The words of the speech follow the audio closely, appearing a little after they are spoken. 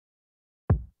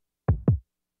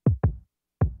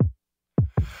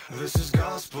This is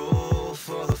gospel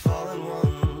for the fallen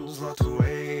ones, locked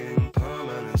away in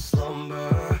permanent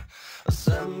slumber,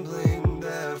 assembling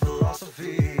their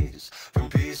philosophies from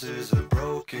pieces of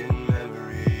broken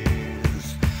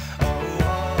memories. Oh,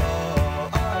 oh,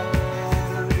 oh,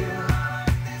 oh.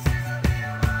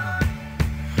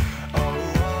 Oh,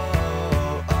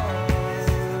 oh, oh.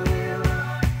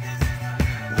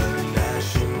 The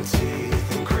gnashing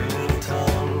teeth and grinning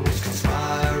tongues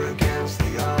conspire against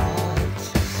the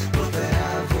odds, but they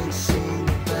haven't seen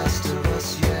the best of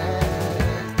us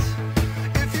yet.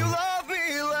 If you love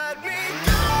me, let me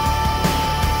go.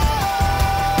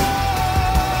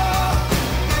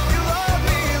 If you love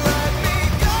me, let me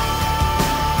go.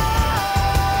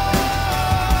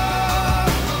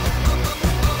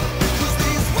 'Cause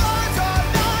these words are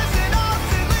knives and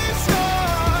often leave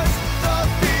scars. The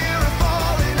fear of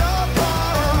falling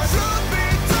apart. Truth be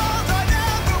told, I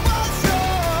never was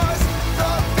yours.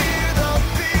 The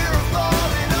fear of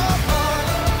falling apart.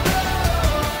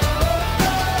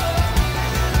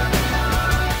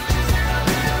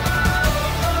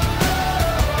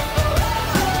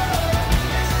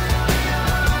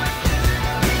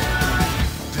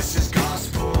 This is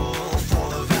gospel for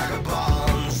the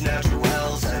vagabonds,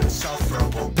 ne'er-do-wells and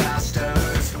insufferable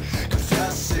bastards,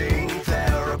 confessing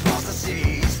their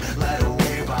apostasies, led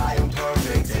away by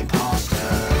imperfect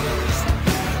imposters.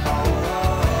 Oh,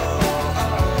 oh,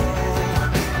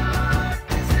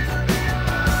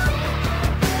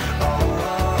 oh,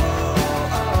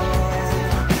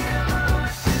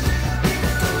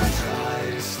 Don't try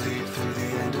to sleep through the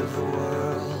end of the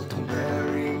world and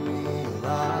bury me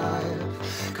alive,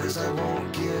 'cause I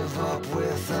won't give up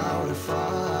without a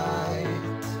fight.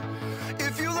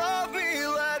 If you love me,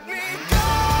 let me go.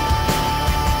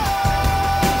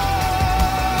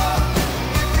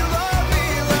 If you love me,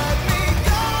 let me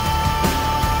go.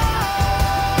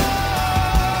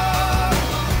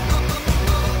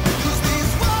 'Cause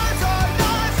these words are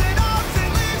knives and often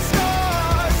leave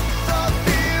scars. The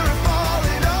fear of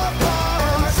falling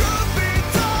apart. Truth be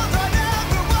told, I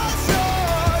never was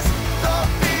yours. The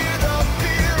fear of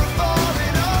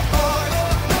falling apart.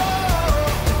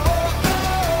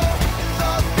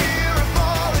 The fear of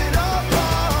falling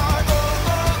apart.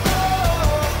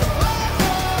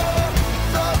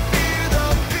 The fear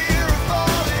of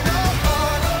falling apart.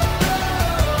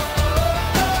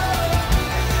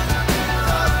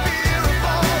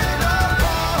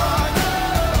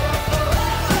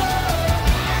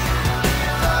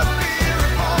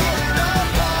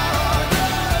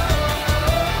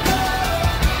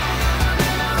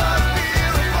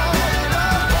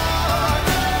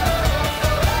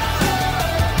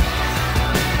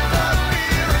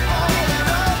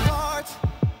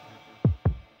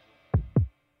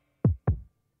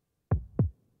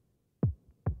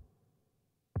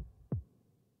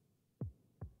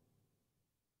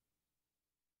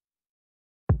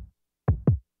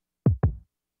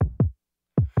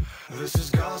 This is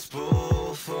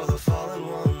gospel for the fallen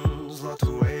ones, locked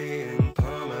away